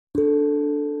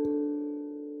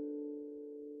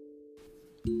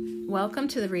Welcome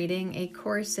to the reading A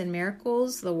Course in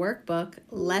Miracles, the workbook,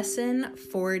 Lesson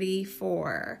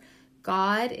 44.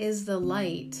 God is the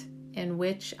light in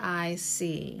which I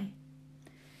see.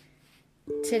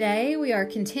 Today we are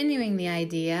continuing the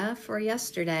idea for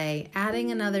yesterday, adding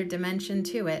another dimension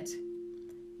to it.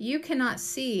 You cannot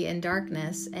see in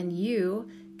darkness, and you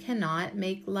cannot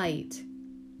make light.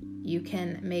 You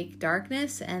can make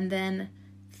darkness and then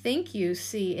think you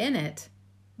see in it,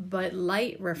 but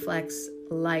light reflects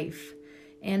life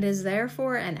and is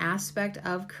therefore an aspect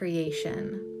of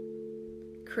creation.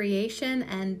 Creation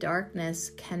and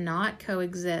darkness cannot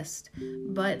coexist,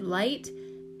 but light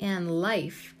and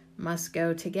life must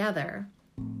go together,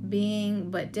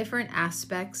 being but different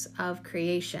aspects of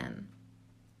creation.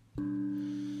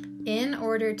 In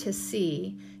order to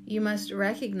see, you must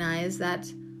recognize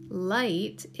that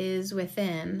light is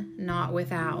within, not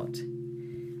without.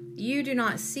 You do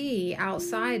not see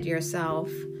outside yourself,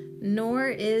 nor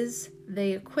is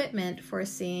the equipment for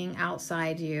seeing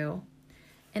outside you.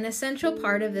 An essential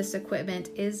part of this equipment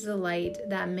is the light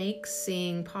that makes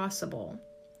seeing possible.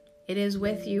 It is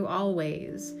with you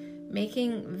always,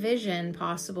 making vision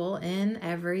possible in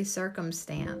every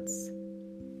circumstance.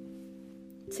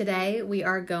 Today, we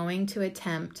are going to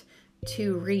attempt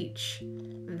to reach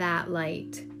that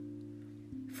light.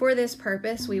 For this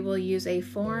purpose, we will use a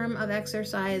form of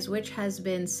exercise which has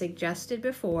been suggested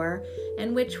before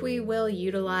and which we will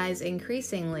utilize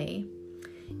increasingly.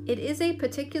 It is a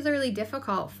particularly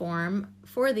difficult form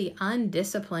for the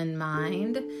undisciplined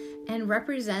mind and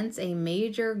represents a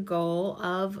major goal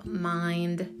of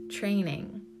mind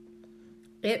training.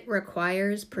 It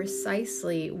requires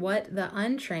precisely what the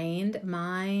untrained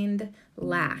mind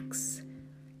lacks.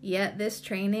 Yet this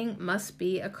training must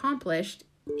be accomplished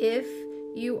if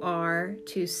you are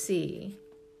to see.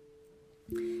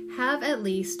 Have at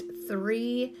least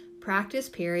 3 practice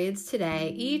periods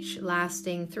today, each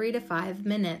lasting 3 to 5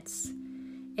 minutes.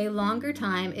 A longer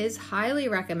time is highly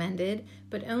recommended,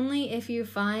 but only if you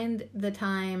find the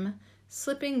time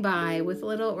slipping by with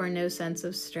little or no sense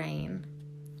of strain.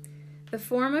 The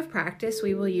form of practice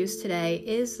we will use today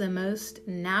is the most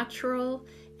natural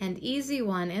and easy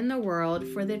one in the world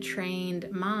for the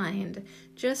trained mind,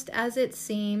 just as it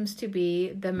seems to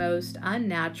be the most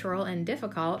unnatural and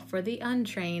difficult for the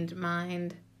untrained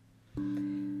mind.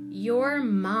 Your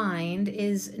mind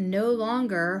is no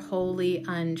longer wholly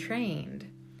untrained.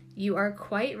 You are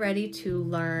quite ready to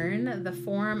learn the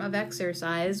form of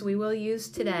exercise we will use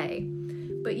today,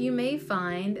 but you may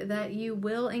find that you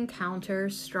will encounter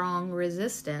strong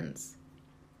resistance.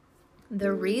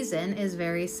 The reason is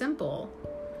very simple.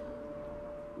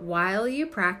 While you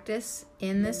practice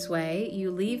in this way,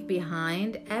 you leave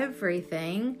behind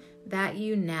everything that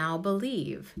you now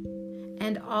believe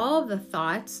and all the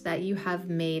thoughts that you have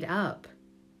made up.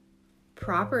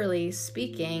 Properly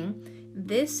speaking,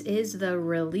 this is the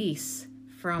release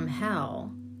from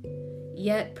hell.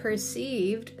 Yet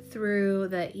perceived through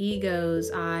the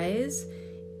ego's eyes,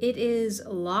 it is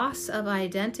loss of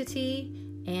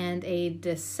identity and a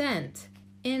descent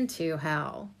into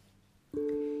hell.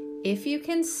 If you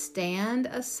can stand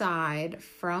aside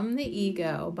from the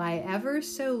ego by ever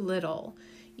so little,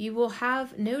 you will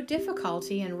have no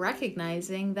difficulty in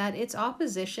recognizing that its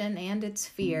opposition and its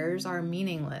fears are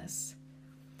meaningless.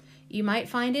 You might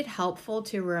find it helpful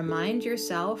to remind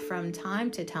yourself from time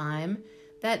to time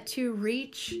that to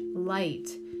reach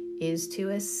light is to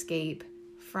escape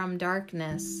from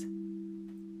darkness,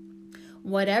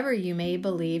 whatever you may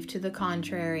believe to the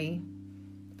contrary.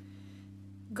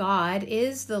 God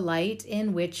is the light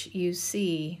in which you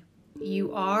see.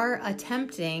 You are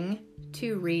attempting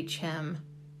to reach Him.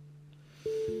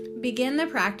 Begin the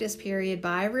practice period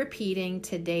by repeating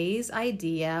today's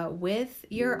idea with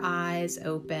your eyes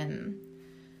open.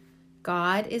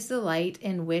 God is the light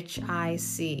in which I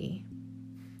see.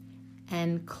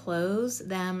 And close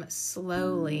them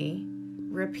slowly,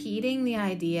 repeating the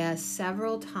idea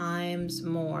several times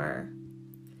more.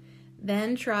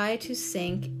 Then try to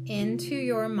sink into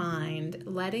your mind,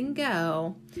 letting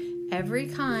go every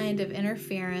kind of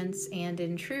interference and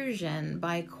intrusion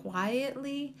by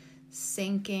quietly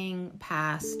sinking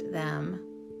past them.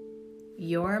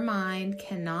 Your mind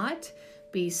cannot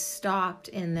be stopped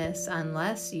in this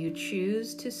unless you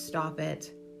choose to stop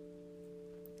it.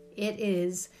 It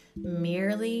is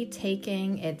merely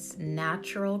taking its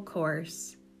natural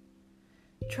course.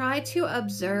 Try to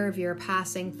observe your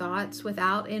passing thoughts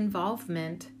without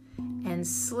involvement and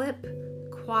slip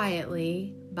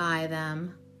quietly by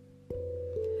them.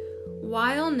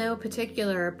 While no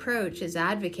particular approach is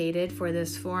advocated for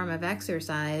this form of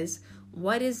exercise,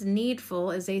 what is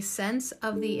needful is a sense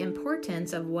of the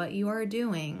importance of what you are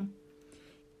doing.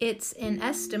 its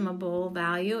inestimable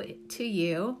value to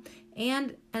you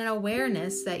and an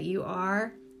awareness that you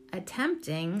are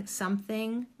attempting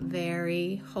something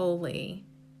very holy.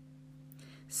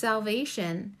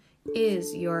 Salvation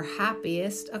is your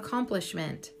happiest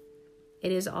accomplishment.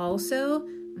 It is also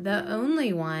the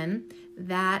only one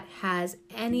that has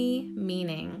any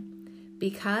meaning,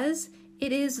 because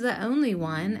it is the only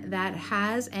one that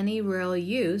has any real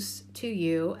use to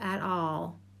you at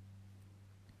all.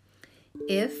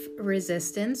 If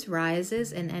resistance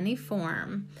rises in any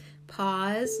form,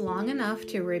 pause long enough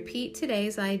to repeat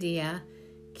today's idea,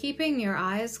 keeping your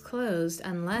eyes closed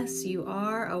unless you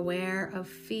are aware of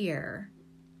fear.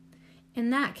 In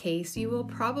that case, you will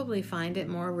probably find it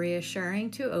more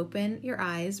reassuring to open your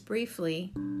eyes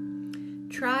briefly.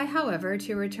 Try, however,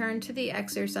 to return to the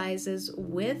exercises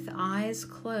with eyes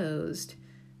closed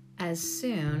as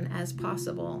soon as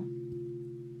possible.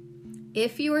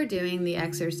 If you are doing the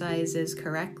exercises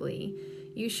correctly,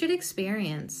 you should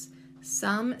experience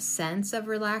some sense of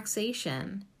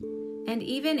relaxation and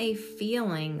even a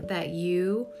feeling that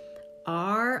you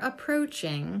are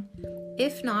approaching,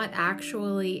 if not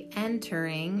actually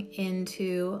entering,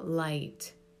 into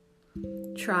light.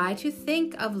 Try to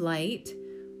think of light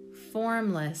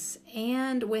formless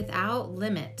and without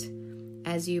limit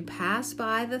as you pass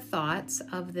by the thoughts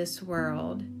of this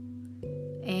world.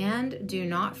 And do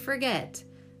not forget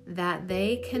that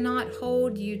they cannot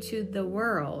hold you to the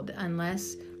world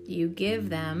unless you give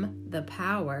them the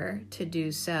power to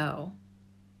do so.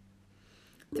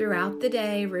 Throughout the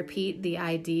day, repeat the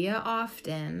idea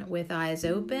often with eyes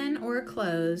open or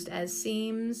closed as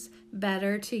seems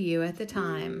better to you at the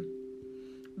time.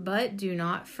 But do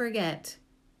not forget,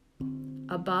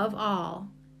 above all,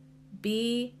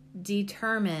 be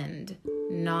determined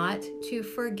not to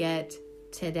forget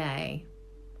today.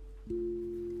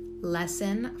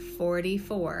 Lesson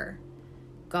 44.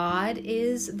 God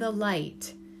is the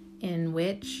light in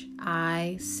which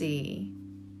I see.